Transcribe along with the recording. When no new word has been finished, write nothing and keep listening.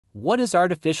What is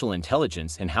artificial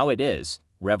intelligence and how it is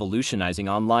revolutionizing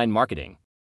online marketing?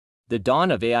 The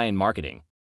dawn of AI in marketing.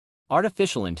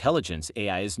 Artificial intelligence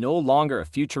 (AI) is no longer a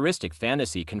futuristic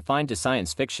fantasy confined to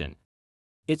science fiction.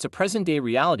 It's a present-day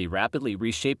reality rapidly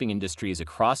reshaping industries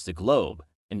across the globe,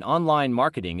 and online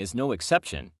marketing is no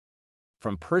exception.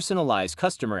 From personalized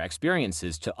customer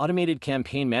experiences to automated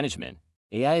campaign management,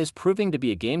 AI is proving to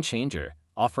be a game changer,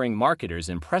 offering marketers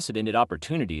unprecedented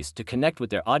opportunities to connect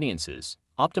with their audiences,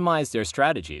 optimize their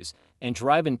strategies, and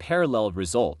drive unparalleled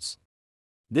results.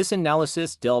 This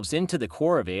analysis delves into the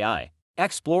core of AI,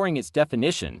 exploring its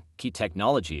definition, key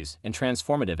technologies, and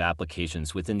transformative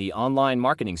applications within the online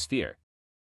marketing sphere.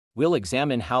 We'll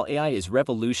examine how AI is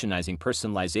revolutionizing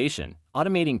personalization,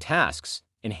 automating tasks,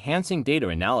 enhancing data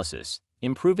analysis,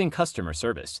 improving customer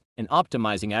service, and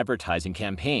optimizing advertising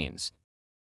campaigns.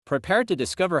 Prepare to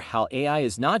discover how AI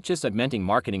is not just augmenting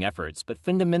marketing efforts but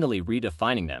fundamentally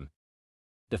redefining them.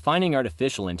 Defining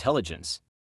artificial intelligence.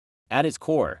 At its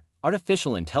core,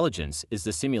 artificial intelligence is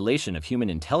the simulation of human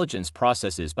intelligence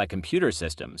processes by computer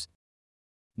systems.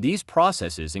 These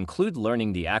processes include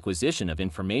learning, the acquisition of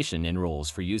information, and rules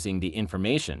for using the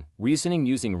information, reasoning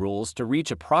using rules to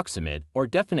reach approximate or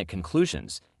definite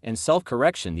conclusions, and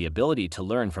self-correction, the ability to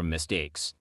learn from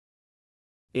mistakes.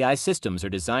 AI systems are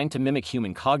designed to mimic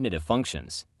human cognitive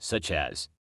functions, such as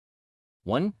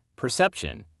 1.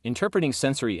 Perception, interpreting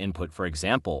sensory input, for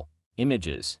example,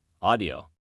 images, audio.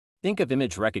 Think of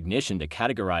image recognition to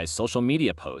categorize social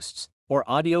media posts, or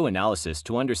audio analysis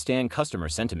to understand customer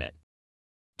sentiment.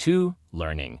 2.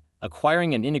 Learning,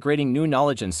 acquiring and integrating new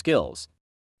knowledge and skills.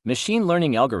 Machine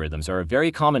learning algorithms are a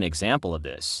very common example of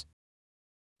this.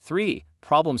 3.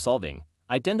 Problem solving,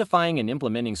 identifying and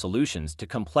implementing solutions to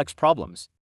complex problems.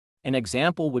 An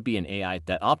example would be an AI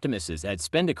that optimizes ad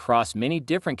spend across many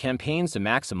different campaigns to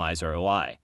maximize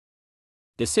ROI.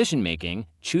 Decision-making,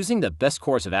 choosing the best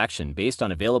course of action based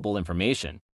on available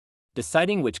information.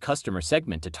 Deciding which customer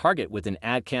segment to target with an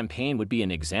ad campaign would be an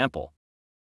example.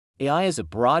 AI is a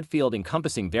broad field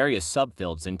encompassing various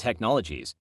subfields and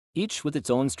technologies, each with its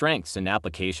own strengths and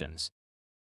applications.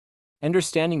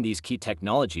 Understanding these key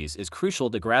technologies is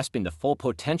crucial to grasping the full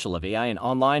potential of AI in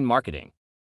online marketing.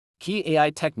 Key AI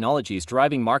technologies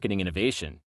driving marketing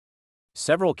innovation.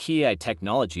 Several key AI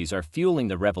technologies are fueling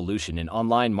the revolution in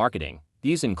online marketing.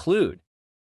 These include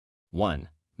 1.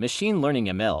 Machine learning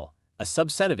 (ML), a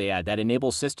subset of AI that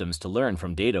enables systems to learn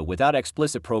from data without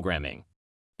explicit programming.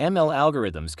 ML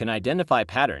algorithms can identify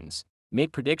patterns,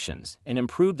 make predictions, and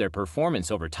improve their performance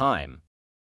over time.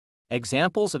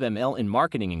 Examples of ML in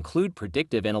marketing include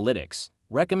predictive analytics,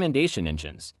 recommendation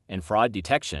engines, and fraud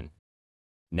detection.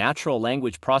 Natural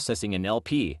language processing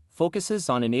 (NLP) focuses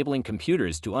on enabling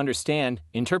computers to understand,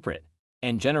 interpret,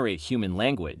 and generate human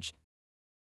language.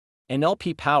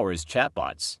 NLP powers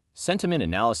chatbots, sentiment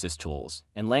analysis tools,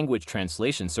 and language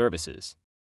translation services.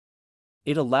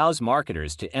 It allows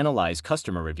marketers to analyze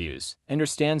customer reviews,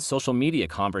 understand social media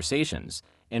conversations,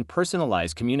 and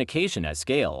personalize communication at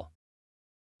scale.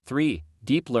 3.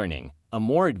 Deep learning, a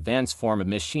more advanced form of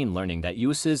machine learning that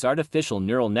uses artificial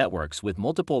neural networks with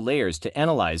multiple layers to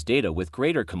analyze data with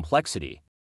greater complexity.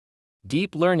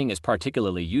 Deep learning is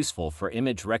particularly useful for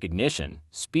image recognition,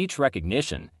 speech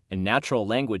recognition, and natural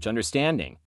language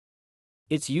understanding.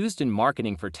 It's used in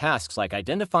marketing for tasks like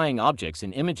identifying objects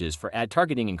in images for ad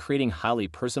targeting and creating highly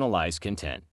personalized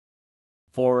content.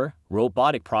 4.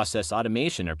 Robotic process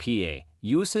automation or PA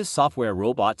uses software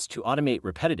robots to automate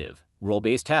repetitive,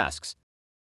 role-based tasks.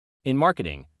 In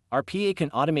marketing, our PA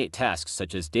can automate tasks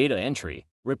such as data entry,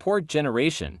 report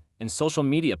generation, and social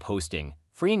media posting,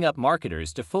 freeing up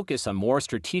marketers to focus on more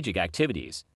strategic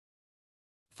activities.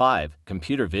 5.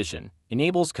 Computer vision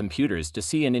enables computers to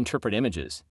see and interpret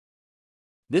images.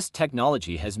 This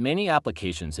technology has many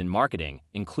applications in marketing,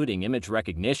 including image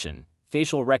recognition,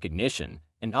 facial recognition,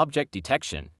 and object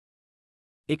detection.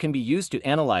 It can be used to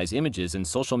analyze images in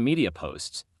social media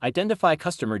posts, identify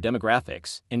customer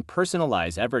demographics, and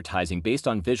personalize advertising based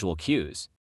on visual cues.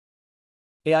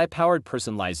 AI-powered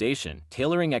personalization,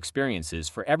 tailoring experiences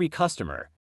for every customer.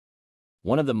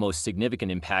 One of the most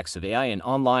significant impacts of AI in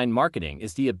online marketing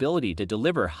is the ability to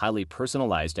deliver highly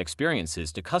personalized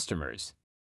experiences to customers.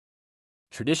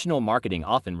 Traditional marketing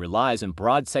often relies on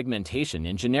broad segmentation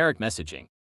and generic messaging.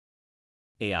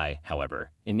 AI, however,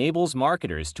 enables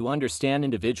marketers to understand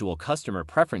individual customer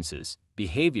preferences,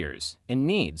 behaviors, and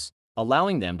needs,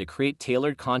 allowing them to create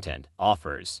tailored content,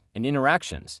 offers, and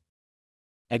interactions.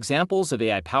 Examples of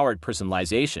AI-powered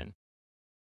personalization.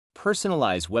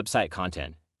 Personalized website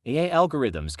content. AI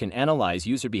algorithms can analyze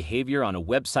user behavior on a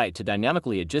website to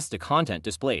dynamically adjust the content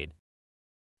displayed.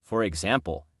 For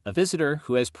example, A visitor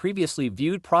who has previously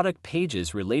viewed product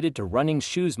pages related to running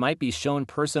shoes might be shown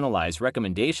personalized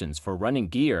recommendations for running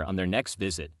gear on their next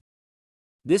visit.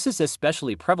 This is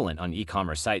especially prevalent on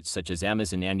e-commerce sites such as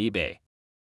Amazon and eBay.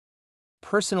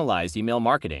 Personalized email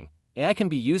marketing. AI can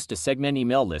be used to segment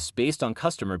email lists based on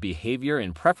customer behavior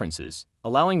and preferences,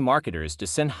 allowing marketers to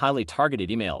send highly targeted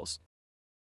emails.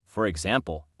 For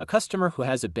example, a customer who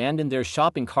has abandoned their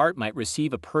shopping cart might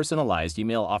receive a personalized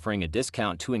email offering a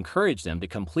discount to encourage them to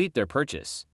complete their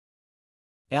purchase.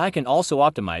 AI can also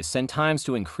optimize send times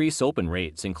to increase open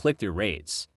rates and click-through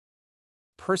rates.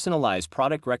 Personalized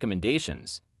product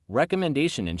recommendations.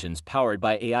 Recommendation engines powered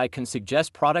by AI can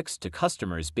suggest products to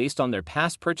customers based on their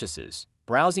past purchases,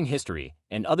 browsing history,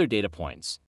 and other data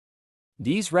points.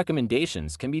 These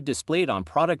recommendations can be displayed on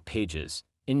product pages,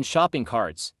 in shopping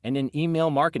carts, and in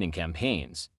email marketing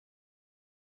campaigns.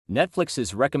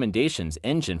 Netflix's recommendations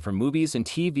engine for movies and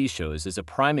TV shows is a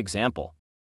prime example.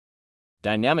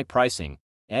 Dynamic pricing.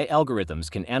 AI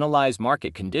algorithms can analyze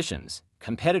market conditions,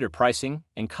 competitor pricing,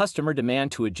 and customer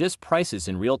demand to adjust prices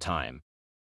in real time.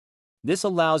 This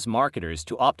allows marketers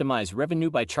to optimize revenue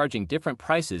by charging different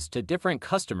prices to different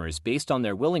customers based on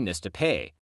their willingness to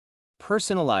pay.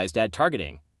 Personalized ad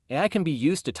targeting. AI can be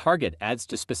used to target ads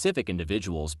to specific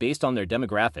individuals based on their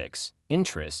demographics,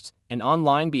 interests, and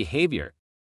online behavior.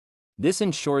 This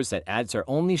ensures that ads are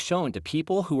only shown to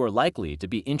people who are likely to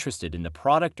be interested in the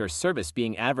product or service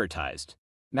being advertised,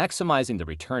 maximizing the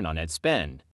return on ad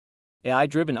spend.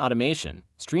 AI-driven automation,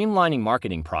 streamlining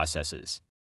marketing processes.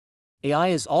 AI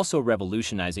is also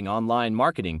revolutionizing online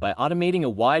marketing by automating a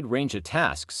wide range of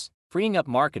tasks, freeing up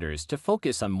marketers to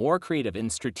focus on more creative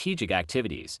and strategic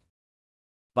activities.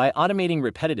 By automating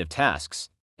repetitive tasks,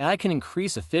 AI can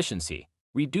increase efficiency,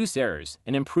 reduce errors,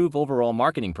 and improve overall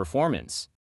marketing performance.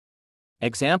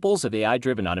 Examples of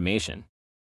AI-driven automation.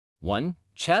 1.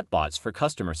 Chatbots for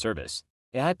customer service.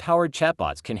 AI-powered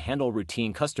chatbots can handle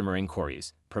routine customer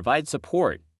inquiries, provide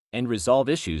support, and resolve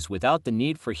issues without the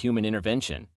need for human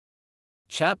intervention.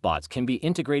 Chatbots can be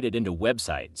integrated into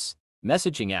websites,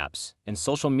 messaging apps, and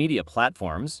social media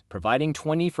platforms, providing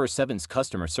 24/7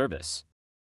 customer service.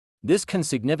 This can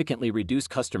significantly reduce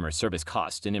customer service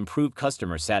costs and improve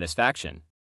customer satisfaction.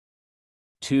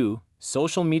 2.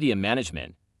 Social media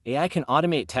management. AI can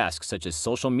automate tasks such as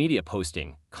social media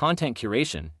posting, content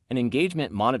curation, and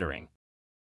engagement monitoring.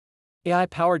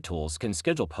 AI-powered tools can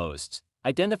schedule posts,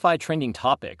 identify trending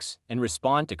topics, and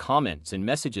respond to comments and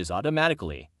messages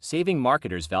automatically, saving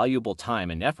marketers valuable time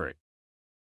and effort.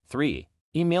 3.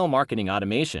 Email marketing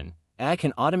automation. AI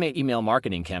can automate email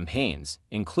marketing campaigns,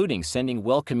 including sending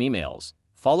welcome emails,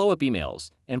 follow-up emails,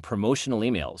 and promotional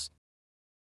emails.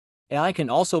 AI can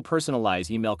also personalize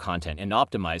email content and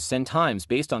optimize send times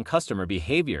based on customer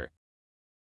behavior.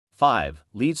 5.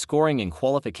 Lead scoring and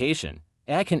qualification.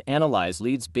 AI can analyze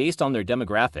leads based on their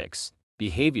demographics,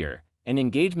 behavior, and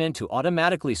engagement to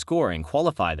automatically score and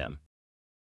qualify them.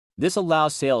 This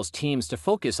allows sales teams to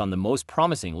focus on the most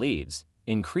promising leads,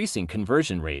 increasing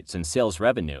conversion rates and sales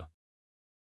revenue.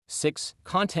 6.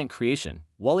 Content creation.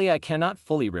 While AI cannot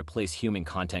fully replace human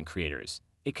content creators,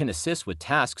 it can assist with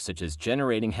tasks such as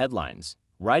generating headlines,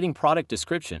 writing product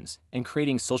descriptions, and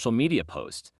creating social media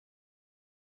posts.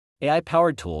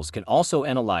 AI-powered tools can also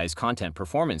analyze content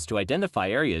performance to identify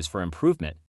areas for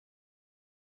improvement.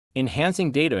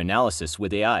 Enhancing data analysis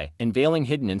with AI, unveiling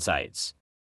hidden insights.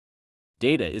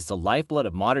 Data is the lifeblood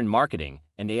of modern marketing,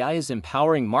 and AI is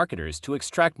empowering marketers to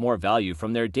extract more value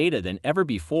from their data than ever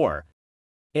before.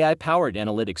 AI-powered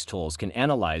analytics tools can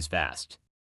analyze vast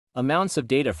amounts of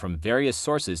data from various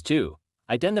sources to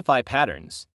identify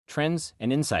patterns, trends,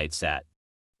 and insights that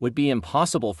would be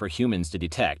impossible for humans to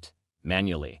detect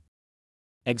manually.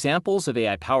 Examples of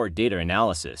AI-powered data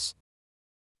analysis.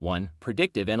 1.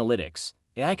 Predictive analytics.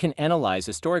 AI can analyze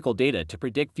historical data to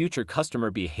predict future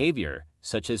customer behavior,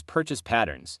 such as purchase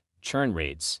patterns, churn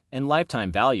rates, and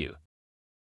lifetime value.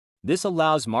 This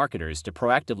allows marketers to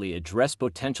proactively address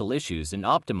potential issues and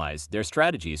optimize their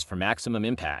strategies for maximum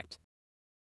impact.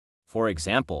 For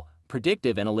example,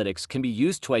 predictive analytics can be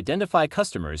used to identify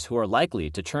customers who are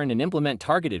likely to churn and implement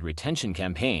targeted retention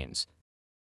campaigns.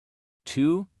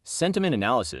 2. Sentiment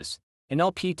analysis.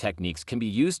 NLP techniques can be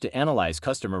used to analyze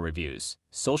customer reviews,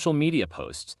 social media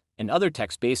posts, and other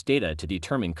text-based data to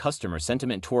determine customer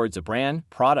sentiment towards a brand,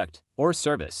 product, or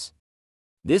service.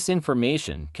 This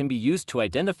information can be used to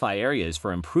identify areas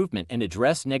for improvement and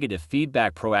address negative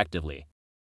feedback proactively.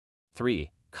 3.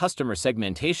 Customer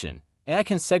segmentation. AI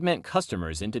can segment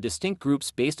customers into distinct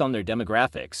groups based on their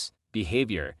demographics,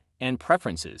 behavior, and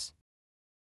preferences.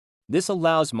 This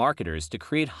allows marketers to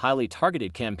create highly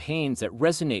targeted campaigns that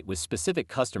resonate with specific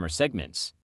customer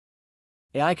segments.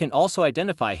 AI can also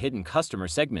identify hidden customer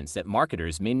segments that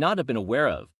marketers may not have been aware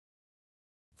of.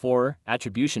 4.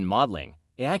 Attribution modeling.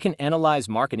 AI can analyze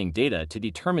marketing data to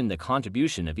determine the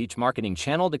contribution of each marketing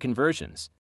channel to conversions.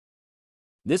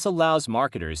 This allows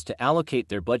marketers to allocate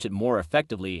their budget more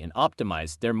effectively and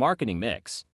optimize their marketing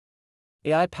mix.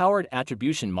 AI-powered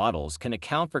attribution models can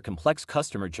account for complex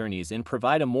customer journeys and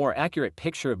provide a more accurate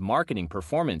picture of marketing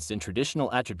performance than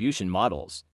traditional attribution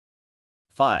models.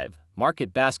 5.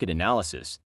 Market basket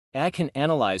analysis. AI can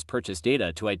analyze purchase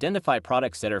data to identify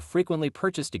products that are frequently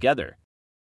purchased together.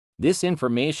 This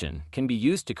information can be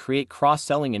used to create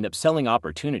cross-selling and upselling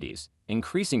opportunities,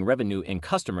 increasing revenue and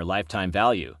customer lifetime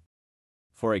value.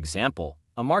 For example,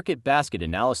 a market basket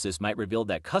analysis might reveal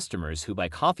that customers who buy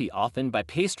coffee often buy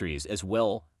pastries as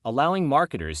well, allowing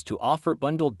marketers to offer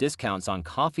bundled discounts on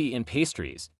coffee and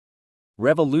pastries.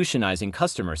 Revolutionizing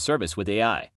customer service with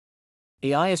AI.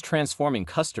 AI is transforming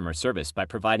customer service by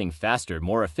providing faster,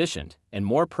 more efficient, and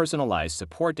more personalized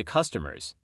support to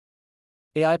customers.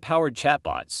 AI-powered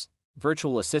chatbots,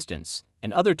 virtual assistants,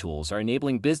 and other tools are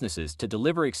enabling businesses to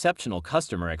deliver exceptional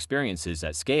customer experiences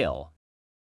at scale.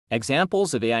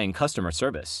 Examples of AI in customer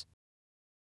service.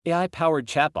 AI-powered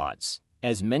chatbots.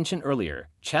 As mentioned earlier,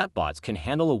 chatbots can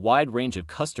handle a wide range of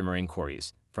customer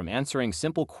inquiries, from answering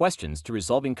simple questions to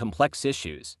resolving complex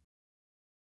issues.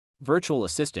 Virtual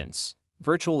assistants.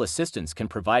 Virtual assistants can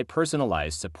provide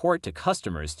personalized support to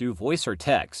customers through voice or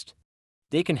text.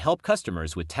 They can help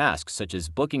customers with tasks such as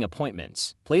booking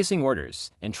appointments, placing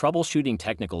orders, and troubleshooting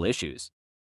technical issues.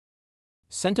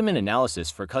 Sentiment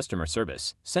analysis for customer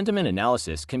service. Sentiment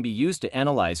analysis can be used to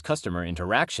analyze customer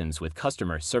interactions with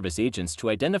customer service agents to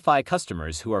identify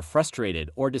customers who are frustrated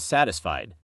or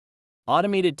dissatisfied.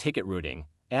 Automated ticket routing.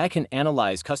 AI can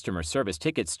analyze customer service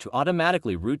tickets to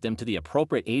automatically route them to the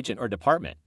appropriate agent or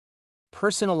department.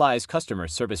 Personalized customer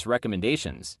service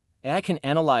recommendations. AI can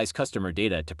analyze customer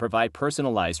data to provide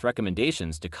personalized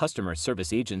recommendations to customer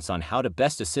service agents on how to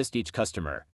best assist each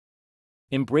customer.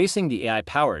 Embracing the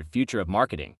AI-powered future of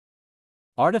marketing.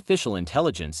 Artificial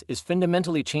intelligence is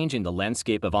fundamentally changing the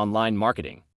landscape of online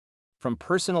marketing. From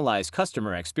personalized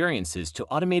customer experiences to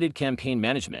automated campaign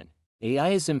management, AI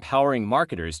is empowering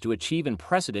marketers to achieve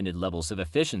unprecedented levels of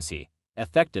efficiency,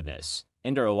 effectiveness,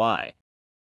 and ROI.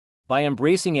 By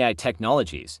embracing AI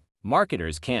technologies,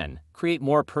 marketers can create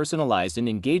more personalized and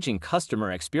engaging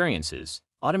customer experiences,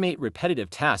 automate repetitive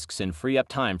tasks and free up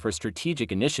time for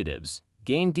strategic initiatives,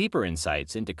 gain deeper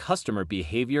insights into customer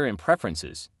behavior and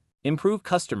preferences, improve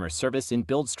customer service and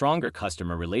build stronger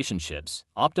customer relationships,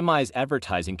 optimize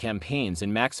advertising campaigns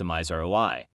and maximize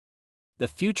ROI. The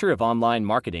future of online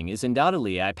marketing is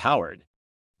undoubtedly AI-powered.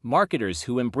 Marketers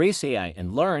who embrace AI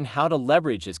and learn how to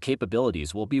leverage its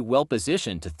capabilities will be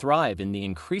well-positioned to thrive in the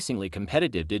increasingly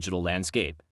competitive digital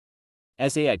landscape.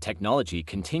 As AI technology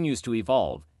continues to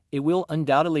evolve, it will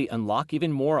undoubtedly unlock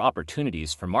even more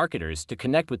opportunities for marketers to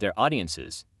connect with their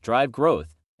audiences, drive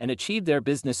growth, and achieve their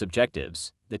business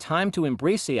objectives. The time to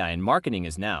embrace AI in marketing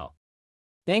is now.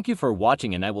 Thank you for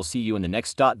watching, and I will see you in the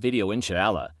next video,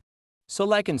 inshallah. So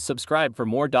like and subscribe for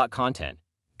more content.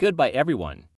 Goodbye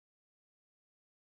everyone.